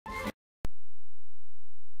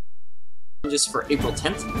challenges for April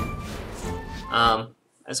 10th.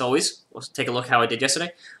 As always, we'll take a look how I did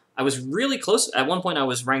yesterday. I was really close. At one point, I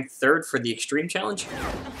was ranked 3rd for the Extreme Challenge.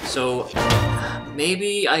 So,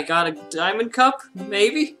 maybe I got a Diamond Cup?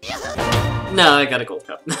 Maybe? No, I got a Gold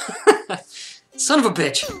Cup. Son of a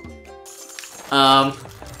bitch! I'll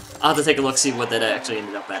have to take a look, see what that actually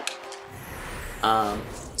ended up at.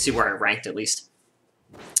 See where I ranked, at least.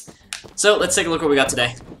 So, let's take a look what we got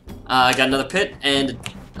today. I got another pit and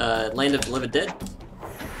Land of the Living Dead.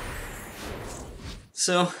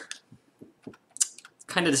 So,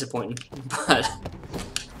 kind of disappointing, but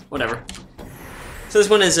whatever. So this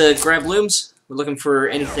one is grab looms. We're looking for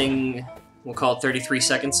anything, we'll call it 33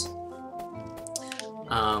 seconds.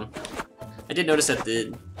 I did notice that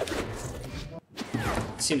it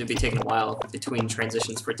seemed to be taking a while between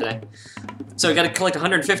transitions for today. So we got to collect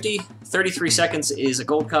 150, 33 seconds is a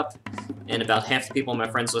gold cup, and about half the people on my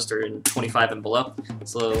friends list are in 25 and below,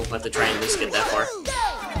 so we'll have to try and at least get that far.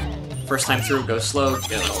 First time through, go slow,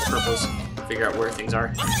 get all the purples, figure out where things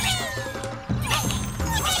are.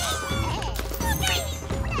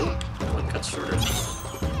 Ooh, one cuts shorter.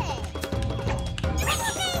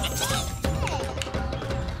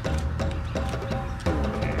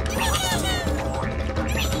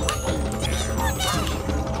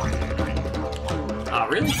 Ah,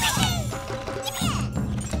 really?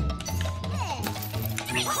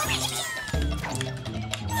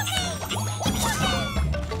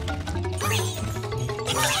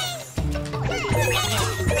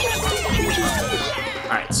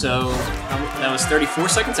 Alright, so that was 34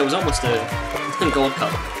 seconds. That was almost a gold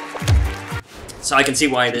cup. So I can see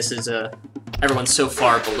why this is everyone's so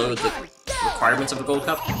far below the requirements of a gold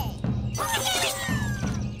cup.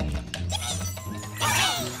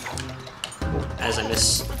 As I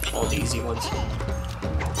miss all the easy ones.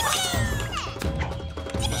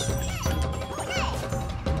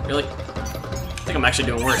 Really? I think I'm actually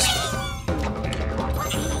doing worse.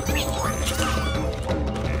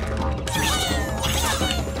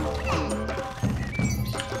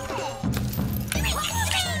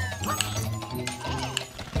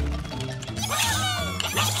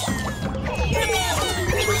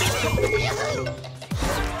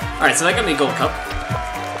 Alright, so that got me a gold cup.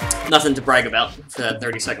 Nothing to brag about for that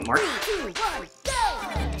 30-second mark.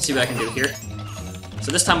 Let's see what I can do here.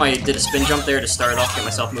 So this time I did a spin jump there to start it off, get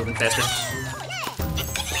myself moving faster.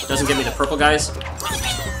 Doesn't give me the purple guys,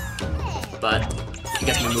 but it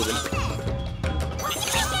gets me moving.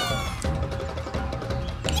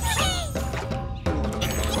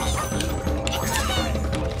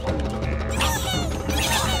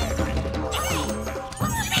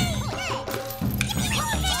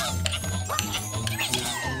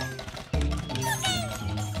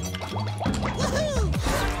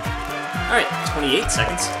 Alright, 28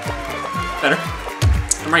 seconds. Better.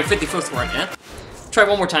 I'm ranked 55th right now. Try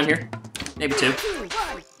one more time here. Maybe 2. I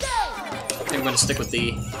think I'm going to stick with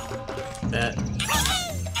that.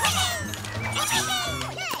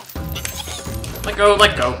 Let go,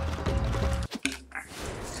 let go.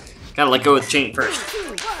 Gotta let go of the chain first.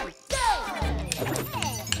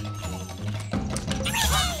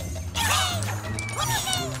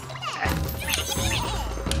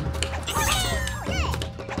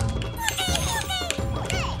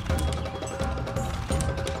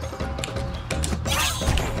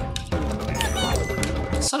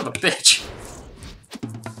 Son of a bitch.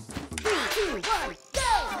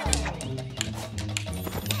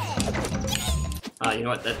 You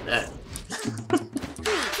know what? That.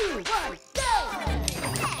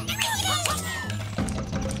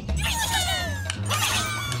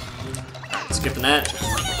 Alright, skipping that.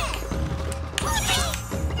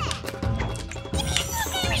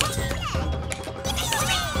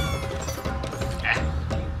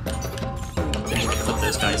 Didn't even flip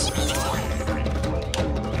those guys.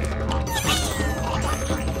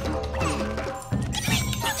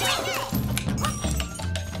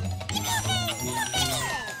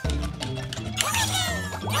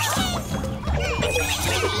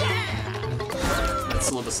 It's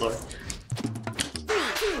a little bit slower.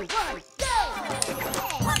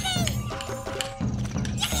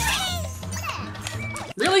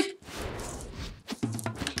 Really?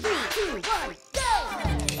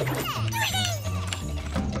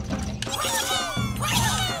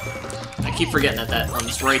 I keep forgetting that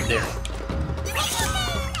one's right there.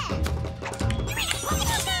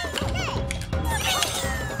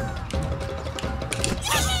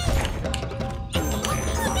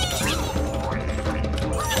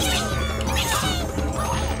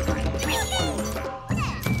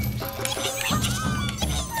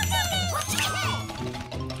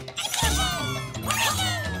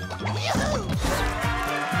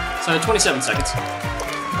 So 27 seconds.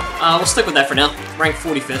 We'll stick with that for now. Rank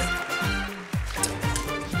 45th.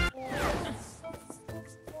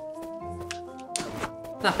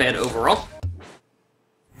 Not bad overall.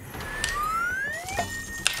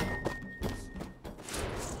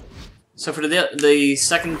 So for the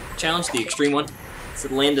second challenge, the extreme one, it's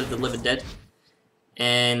the Land of the Living Dead.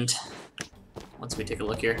 And once we take a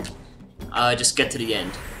look here, just get to the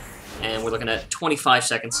end. And we're looking at 25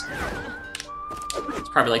 seconds. It's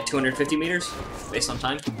probably like 250 meters, based on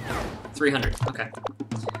time. 300, okay.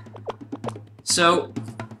 So,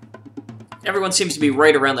 everyone seems to be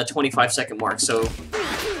right around the 25-second mark, so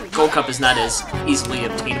Gold Cup is not as easily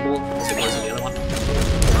obtainable as it was in the other one.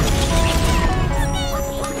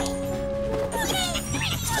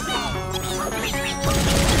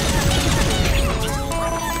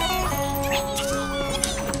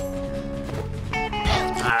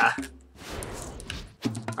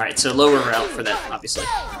 Alright, so lower route for that, obviously.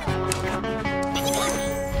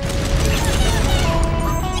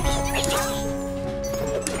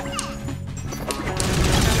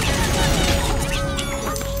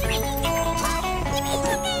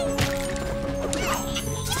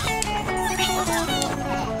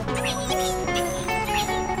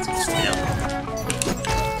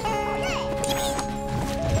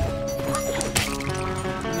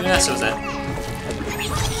 Yeah, so is that.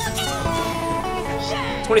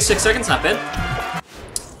 26 seconds, not bad.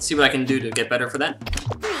 Let's see what I can do to get better for that.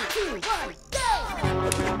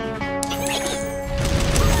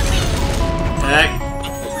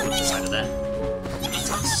 Side of that.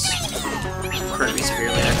 Hurt me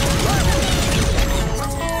severely there.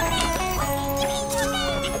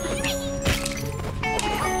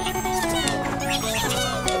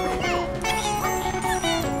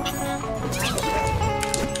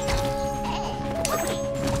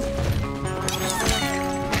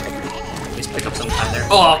 Pick up some time there.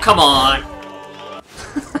 Oh, come on!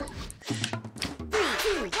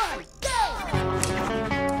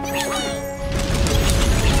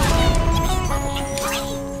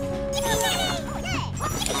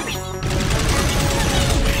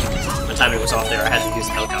 My timing was off there. I had to use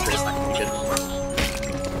the helicopter. It's not going to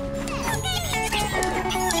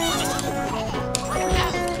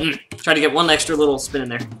be good. Try to get one extra little spin in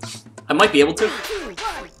there. I might be able to.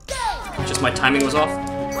 Just my timing was off.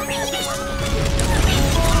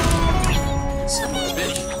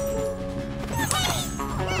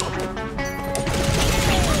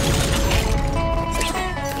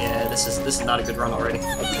 This is not a good run already.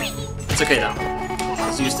 It's okay though.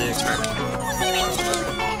 Let's use the experiment.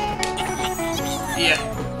 Yeah.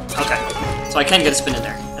 Okay. So I can get a spin in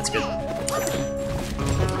there. That's good.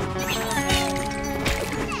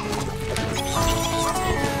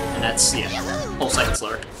 And that's, yeah, whole second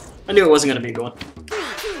slower. I knew it wasn't going to be a good one.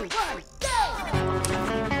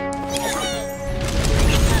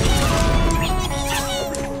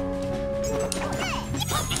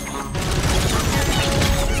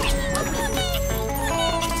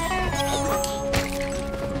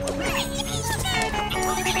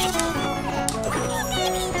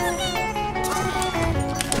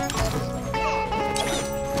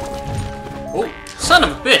 Son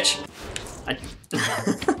of a bitch!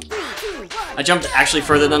 I jumped actually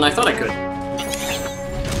further than I thought I could.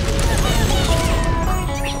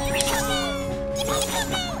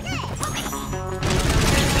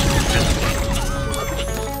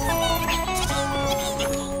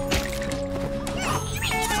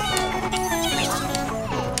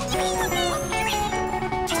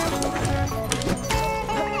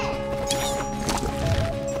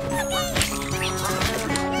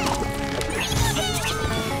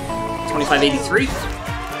 $25.83.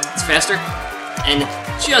 It's faster, and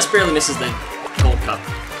just barely misses the Gold Cup.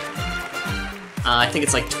 I think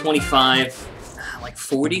it's like 25, like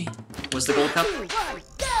 40 was the Gold Cup.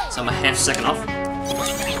 So I'm a half second off.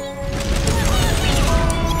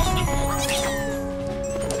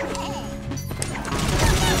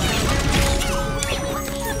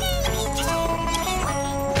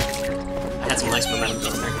 I had some nice momentum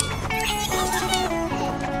going there.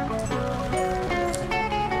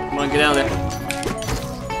 Come on, get out of there.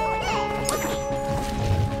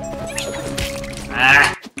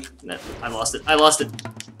 Ah! No, I lost it. I lost it.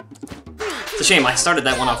 It's a shame. I started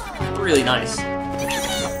that one off really nice.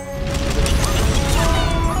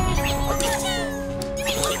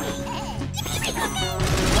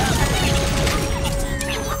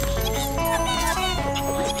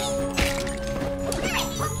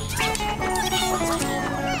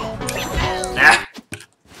 Ah!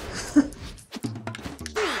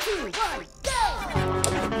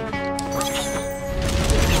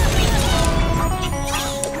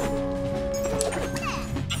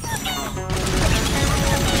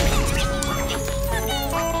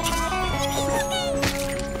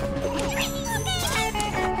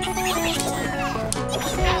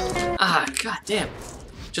 Damn.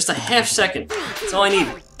 Just a half second. That's all I need.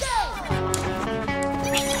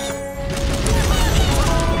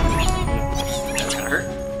 That's gonna hurt.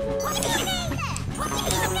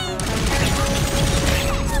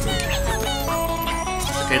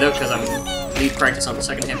 Okay though, because I'm need practice on the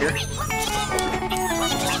second half here.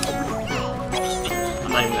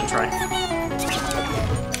 I'm not even gonna try.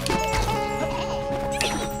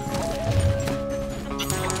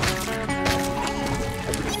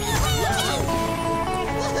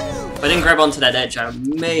 If I didn't grab onto that edge, I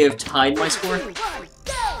may have tied my score.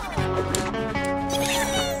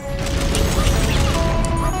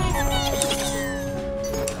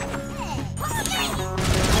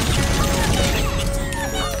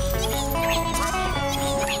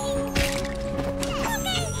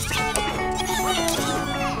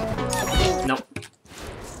 Nope.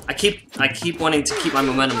 I keep wanting to keep my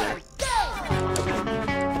momentum there.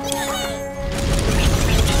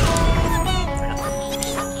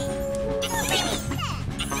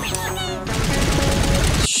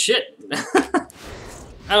 Shit! I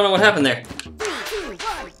don't know what happened there.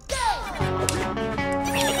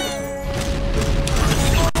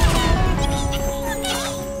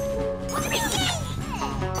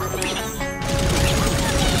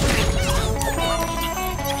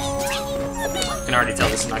 I can already tell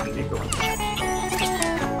this is not going to be a good one.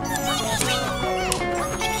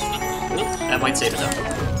 Ooh, that might save it though.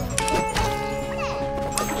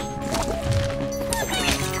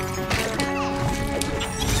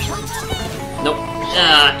 Nope.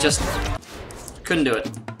 Ah, just couldn't do it.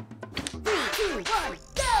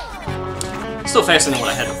 Still faster than what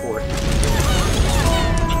I had before.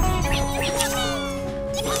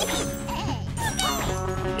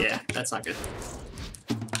 Yeah, that's not good.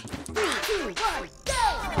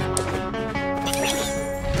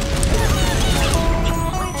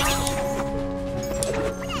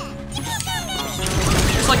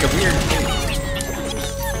 It's like a weird thing.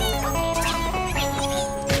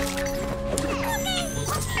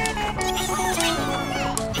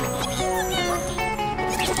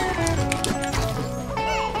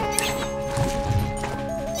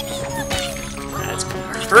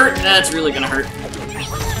 Hurt? That's really gonna hurt.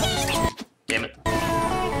 Damn it.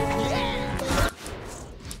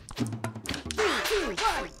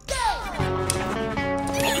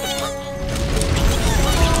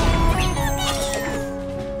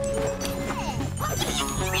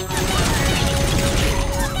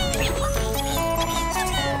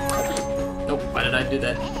 Nope, why did I do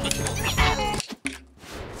that?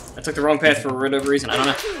 I took the wrong path for whatever reason, I don't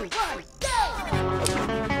know.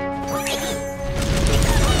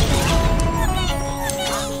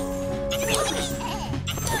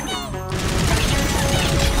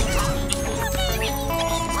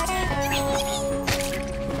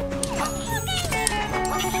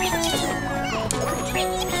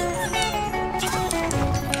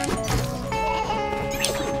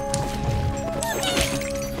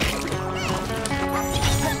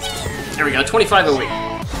 There we go, 25.08.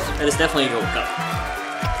 That is definitely a gold cup.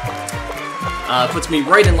 Puts me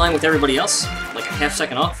right in line with everybody else, like a half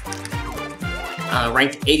second off.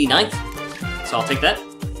 Ranked 89th, so I'll take that.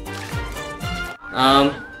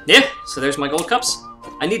 Yeah, so there's my gold cups.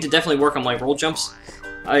 I need to definitely work on my roll jumps.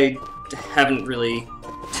 I haven't really...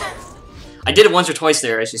 I did it once or twice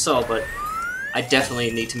there, as you saw, but I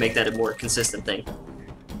definitely need to make that a more consistent thing.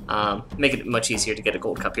 Make it much easier to get a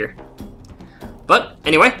gold cup here. But,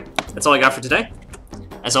 anyway, that's all I got for today.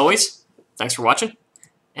 As always, thanks for watching,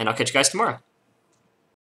 and I'll catch you guys tomorrow.